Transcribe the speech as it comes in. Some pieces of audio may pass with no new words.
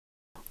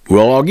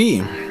Well,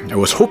 Augie, I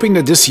was hoping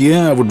that this year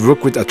I would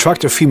work with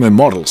attractive female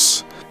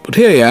models. But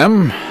here I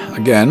am,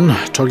 again,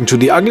 talking to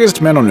the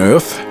ugliest man on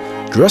earth,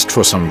 dressed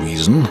for some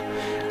reason,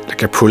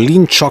 like a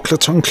praline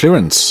chocolate on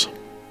clearance.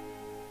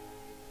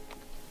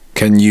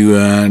 Can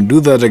you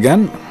do that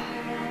again?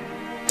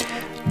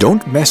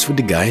 Don't mess with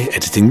the guy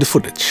editing the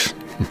footage.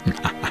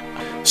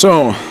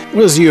 So,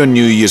 what is your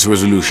New Year's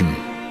resolution?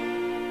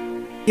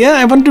 Yeah,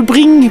 I want to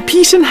bring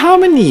peace and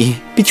harmony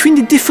between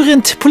the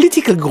different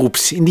political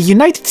groups in the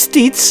United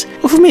States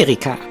of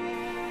America.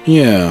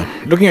 Yeah,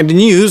 looking at the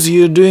news,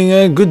 you're doing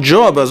a good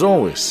job as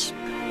always.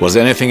 Was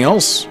there anything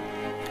else?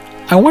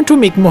 I want to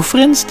make more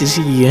friends this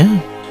year.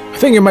 I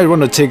think you might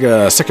want to take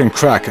a second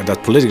crack at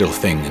that political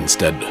thing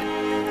instead.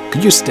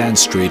 Could you stand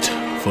straight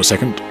for a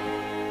second?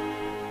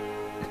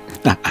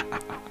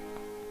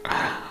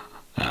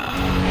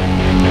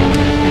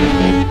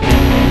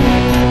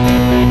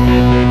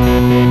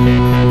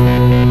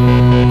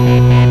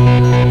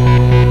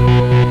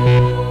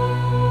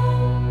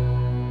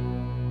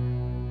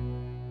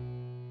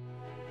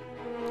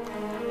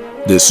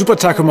 The Super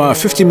Takumar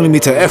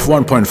 50mm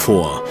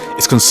F1.4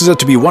 is considered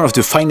to be one of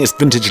the finest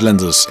vintage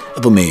lenses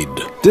ever made.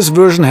 This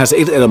version has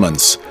 8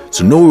 elements,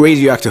 so no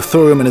radioactive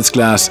thorium in its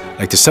glass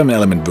like the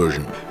 7-element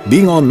version.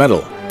 Being all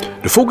metal,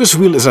 the focus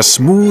wheel is as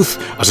smooth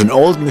as an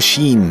old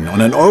machine on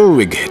an oil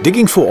rig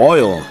digging for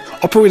oil,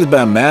 operated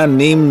by a man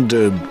named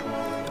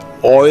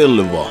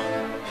Oliver.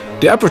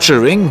 The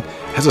aperture ring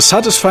has a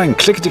satisfying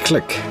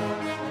clickety-click.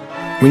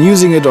 When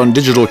using it on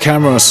digital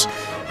cameras,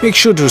 make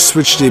sure to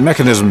switch the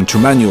mechanism to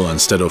manual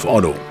instead of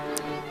auto.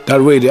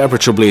 That way the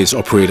aperture blades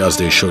operate as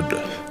they should.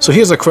 So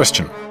here's a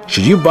question.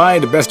 Should you buy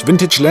the best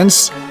vintage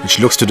lens, which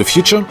looks to the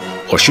future,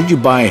 or should you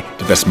buy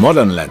the best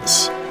modern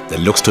lens,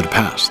 that looks to the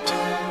past?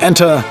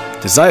 Enter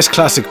the Zeiss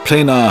Classic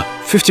Planar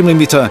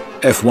 50mm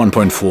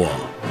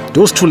F1.4.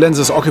 Those two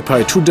lenses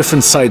occupy two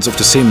different sides of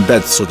the same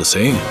bed, so to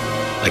say,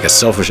 like a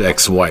selfish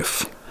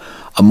ex-wife.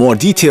 A more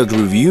detailed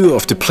review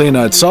of the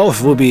Planar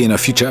itself will be in a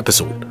future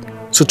episode.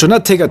 So to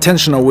not take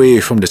attention away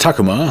from the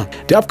Takumar,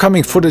 the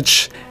upcoming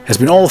footage has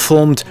been all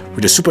filmed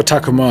with the Super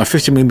Takumar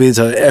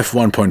 50mm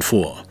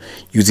F1.4,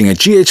 using a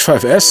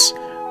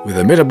GH5s with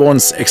a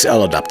Metabones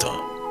XL adapter.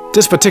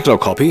 This particular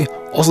copy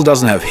also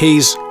doesn't have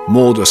haze,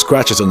 mold or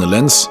scratches on the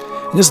lens,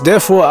 and is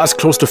therefore as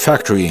close to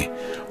factory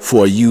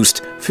for a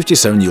used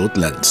 57-year-old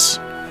lens.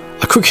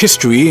 A quick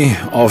history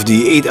of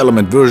the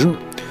 8-element version.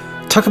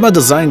 Takumar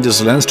designed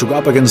this lens to go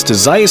up against the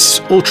Zeiss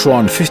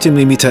Ultron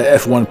 50mm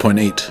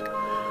f1.8.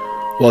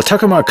 While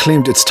Takumar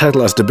claimed its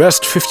title as the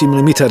best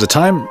 50mm at the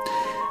time,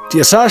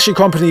 the Asahi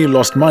company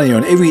lost money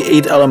on every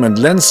 8-element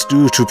lens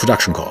due to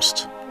production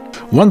cost.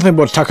 One thing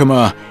about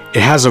Takumar,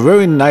 it has a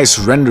very nice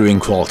rendering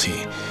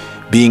quality,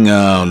 being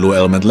a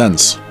low-element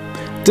lens.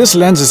 This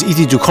lens is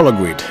easy to color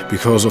grade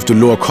because of the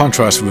lower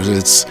contrast with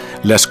its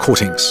less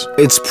coatings.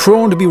 It's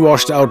prone to be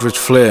washed out with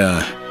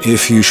flare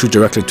if you shoot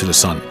directly to the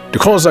sun. The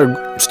colors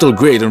are still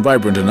great and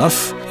vibrant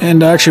enough,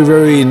 and are actually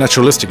very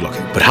naturalistic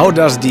looking. But how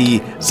does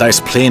the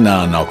Zeiss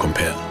Planar now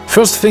compare?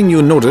 First thing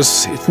you'll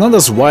notice, it's not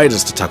as wide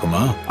as the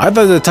Takumar.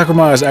 Either the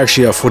Takumar is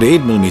actually a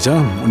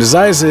 48mm, or the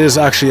Zeiss is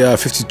actually a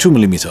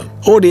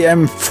 52mm. Or the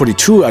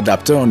M42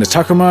 adapter on the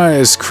Takumar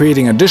is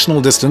creating additional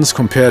distance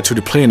compared to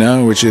the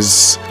Planar, which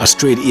is a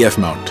straight EF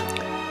mount.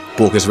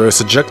 Bokeh is very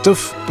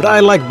subjective, but I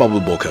like bubble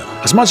bokeh,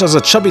 as much as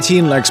a chubby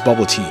teen likes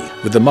bubble tea,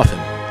 with the muffin.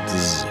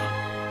 Zzz.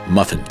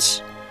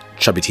 Muffins.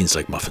 Chubby teens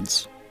like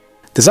muffins.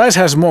 The Zeiss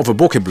has more of a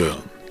bokeh blur.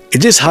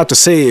 It is hard to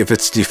say if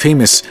it's the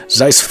famous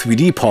Zeiss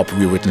 3D pop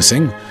we're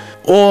witnessing,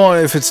 or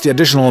if it's the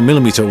additional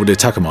millimeter with the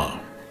Takumar.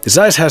 The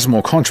Zeiss has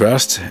more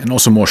contrast and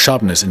also more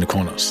sharpness in the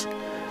corners.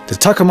 The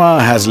Takumar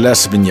has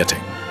less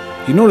vignetting.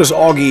 You notice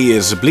Augie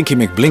is Blinky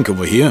McBlink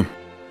over here.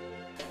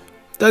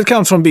 That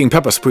comes from being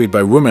pepper sprayed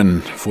by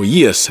women for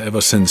years,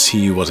 ever since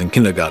he was in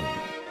kindergarten.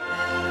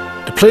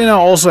 The Planar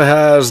also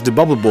has the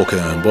bubble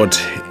bokeh,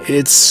 but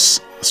it's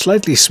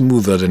slightly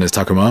smoother than the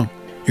Takumar.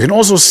 You can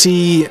also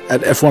see at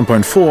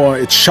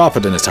f1.4 it's sharper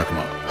than the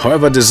Takumar.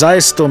 However, the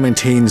Zeiss still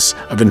maintains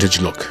a vintage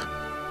look.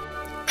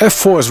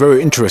 f4 is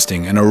very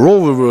interesting and a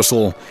role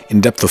reversal in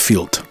depth of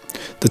field.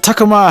 The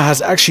Takumar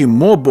has actually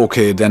more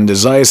bokeh than the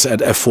Zeiss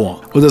at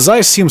f4. While the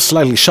Zeiss seems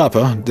slightly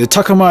sharper, the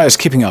Takumar is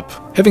keeping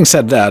up. Having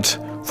said that,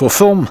 for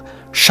film,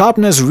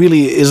 sharpness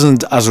really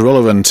isn't as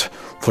relevant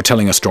for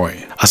telling a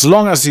story. As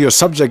long as your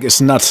subject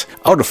is not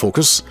out of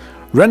focus,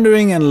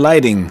 rendering and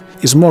lighting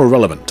is more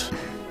relevant.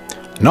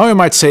 Now you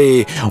might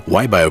say,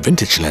 why buy a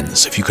vintage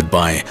lens if you could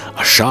buy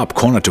a sharp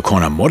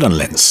corner-to-corner modern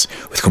lens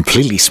with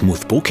completely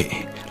smooth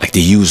bokeh, like they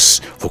use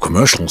for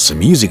commercials and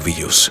music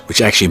videos, which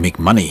actually make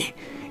money,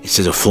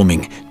 instead of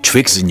filming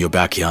twigs in your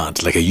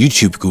backyard like a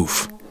YouTube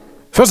goof?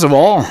 First of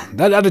all,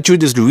 that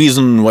attitude is the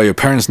reason why your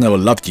parents never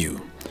loved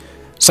you.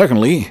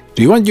 Secondly,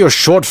 do you want your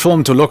short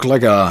film to look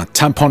like a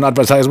tampon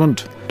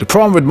advertisement? The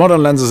problem with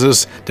modern lenses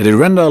is that they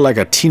render like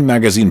a teen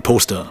magazine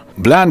poster.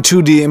 Bland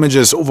 2D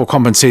images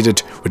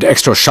overcompensated with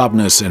extra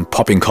sharpness and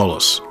popping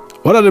colors.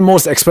 What are the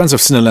most expensive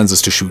cine lenses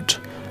to shoot?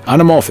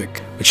 anamorphic,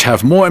 which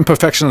have more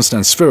imperfections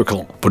than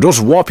spherical, but those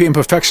warpy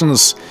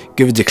imperfections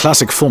give it the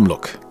classic film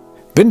look.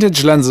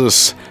 Vintage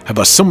lenses have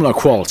a similar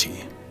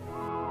quality.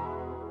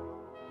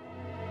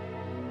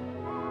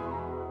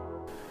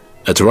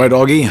 That's right,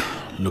 Augie.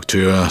 Look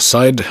to your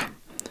side,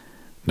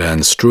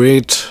 then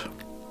straight.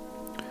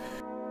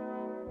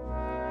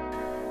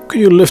 Could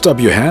you lift up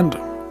your hand,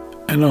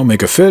 and now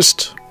make a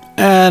fist,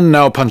 and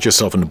now punch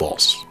yourself in the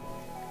balls.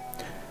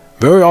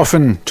 Very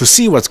often, to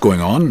see what's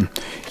going on,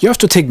 you have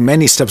to take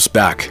many steps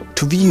back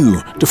to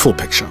view the full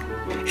picture.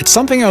 It's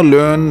something I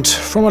learned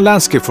from a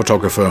landscape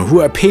photographer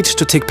who I paid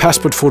to take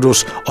passport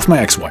photos of my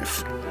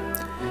ex-wife.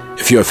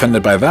 If you're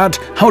offended by that,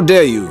 how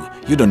dare you?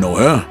 You don't know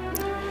her.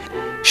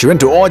 She went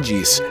to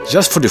orgies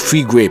just for the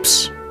free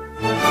grapes.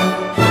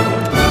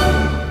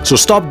 So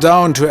stop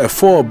down to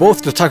f4,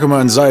 both the Takumar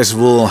and Zeiss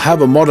will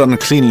have a modern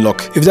clean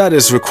look if that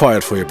is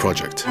required for your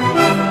project.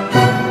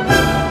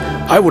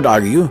 I would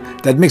argue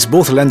that makes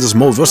both lenses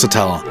more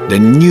versatile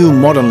than new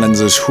modern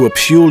lenses who are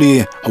purely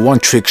a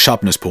one-trick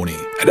sharpness pony.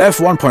 At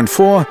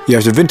f1.4 you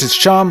have the vintage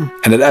charm,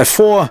 and at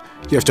f4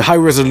 you have the high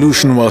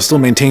resolution while still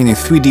maintaining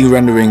 3D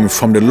rendering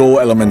from the low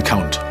element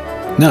count.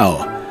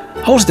 Now,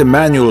 how's the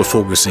manual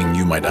focusing,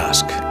 you might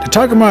ask? The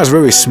Takumar is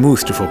very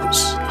smooth to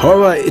focus.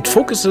 However, it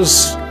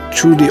focuses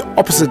through the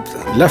opposite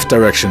left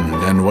direction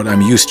than what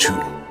I'm used to.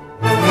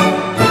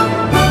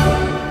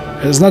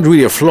 It's not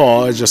really a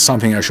flaw, it's just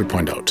something I should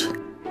point out.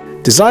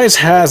 The Zeiss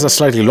has a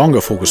slightly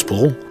longer focus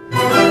pull,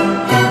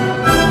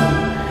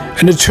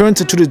 and it turns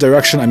it to the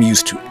direction I'm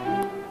used to.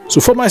 So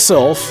for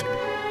myself,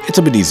 it's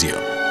a bit easier.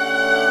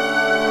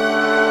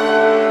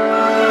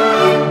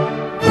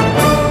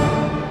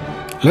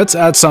 Let's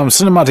add some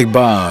cinematic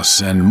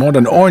bars and more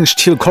than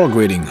orange-teal color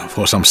grading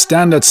for some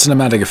standard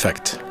cinematic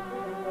effect.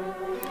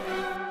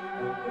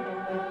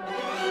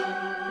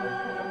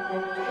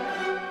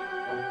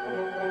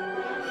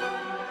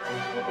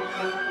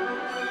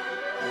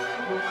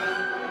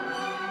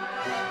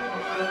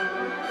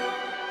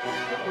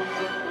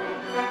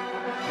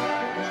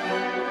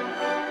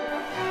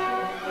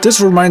 This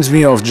reminds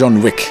me of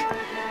John Wick,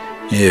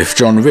 if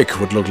John Wick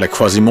would look like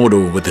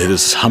Quasimodo with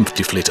his hump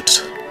deflated.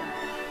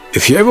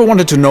 If you ever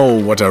wanted to know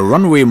what a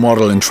runway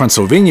model in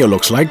Transylvania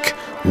looks like,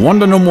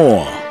 wonder no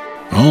more.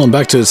 Well,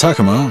 back to the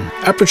Takumar.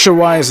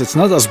 Aperture-wise, it's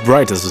not as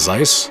bright as the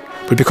Zeiss,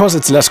 but because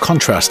it's less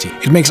contrasty,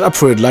 it makes up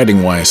for it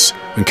lighting-wise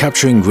when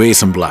capturing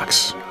grays and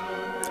blacks.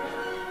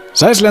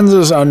 Zeiss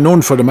lenses are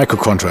known for the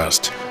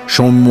micro-contrast,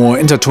 showing more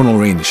intertonal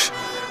range,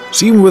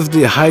 so even with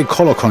the high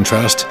color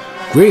contrast,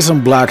 grays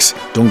and blacks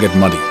don't get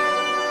muddy.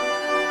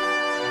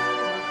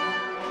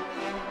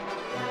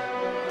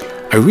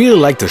 I really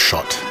like this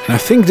shot, and I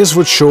think this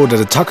would show that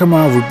the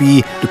Takumar would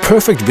be the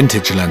perfect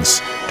vintage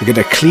lens to get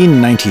a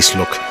clean 90s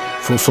look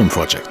for a film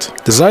project.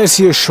 The Zeiss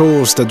here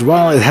shows that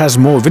while it has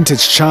more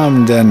vintage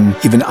charm than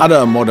even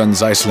other modern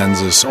Zeiss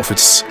lenses of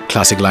its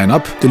classic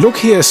lineup, the look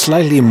here is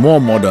slightly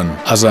more modern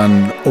as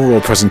an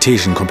overall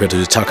presentation compared to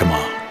the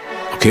Takumar.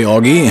 Okay,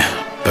 Augie,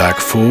 back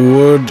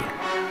forward.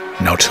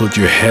 Now tilt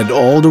your head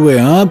all the way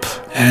up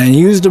and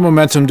use the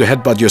momentum to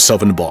headbutt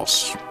yourself in the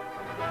balls.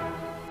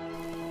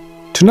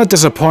 To not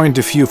disappoint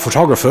the few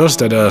photographers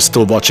that are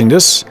still watching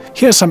this,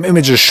 here are some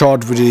images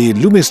shot with the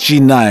Lumix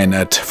G9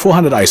 at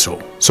 400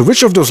 ISO. So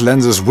which of those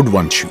lenses would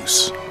one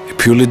choose? It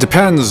purely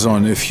depends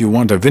on if you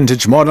want a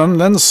vintage modern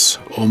lens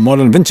or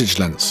modern vintage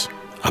lens.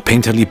 A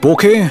painterly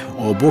bokeh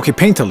or bokeh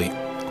painterly.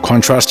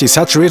 Contrasty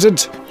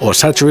saturated or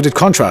saturated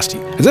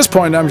contrasty. At this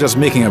point I'm just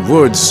making up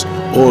words,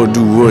 or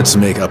do words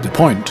make up the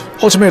point?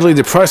 Ultimately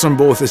the price on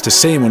both is the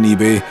same on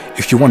eBay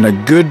if you want a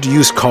good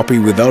used copy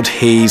without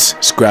haze,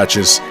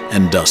 scratches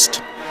and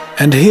dust.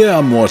 And here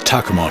are more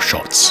Takumar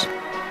shots.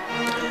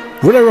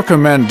 Would I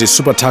recommend the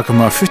Super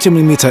Takumar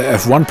 50mm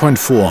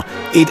F1.4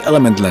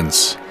 8-element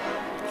lens?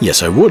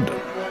 Yes, I would.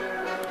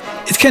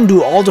 It can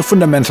do all the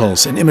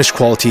fundamentals in image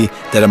quality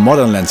that a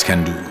modern lens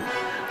can do,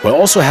 while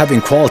also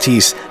having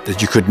qualities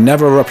that you could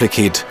never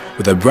replicate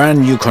with a brand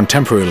new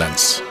contemporary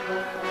lens.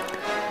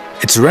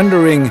 Its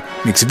rendering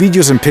makes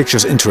videos and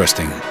pictures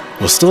interesting,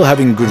 while still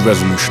having good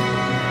resolution.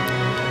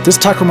 This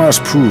Takumar is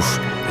proof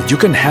that you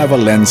can have a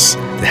lens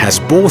that has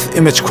both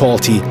image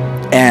quality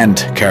and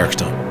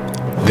character.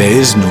 There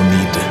is no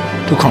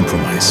need to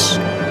compromise.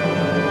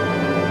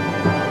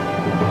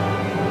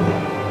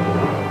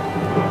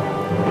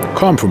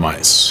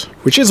 Compromise,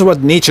 which is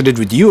what nature did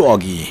with you,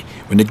 Augie,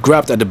 when it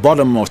grabbed at the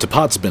bottom of the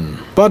parts bin.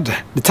 But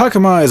the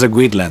Takumar is a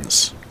great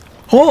lens.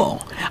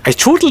 Oh, I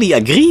totally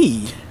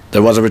agree.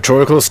 That was a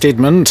rhetorical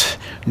statement.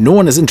 No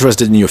one is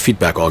interested in your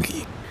feedback,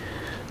 Augie.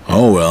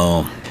 Oh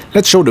well,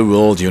 let's show the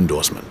world your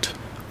endorsement.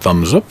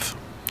 Thumbs up.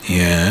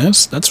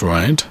 Yes, that's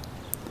right.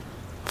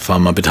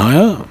 Thumb a bit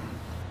higher.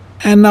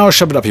 And now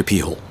shove it up your pee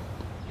hole.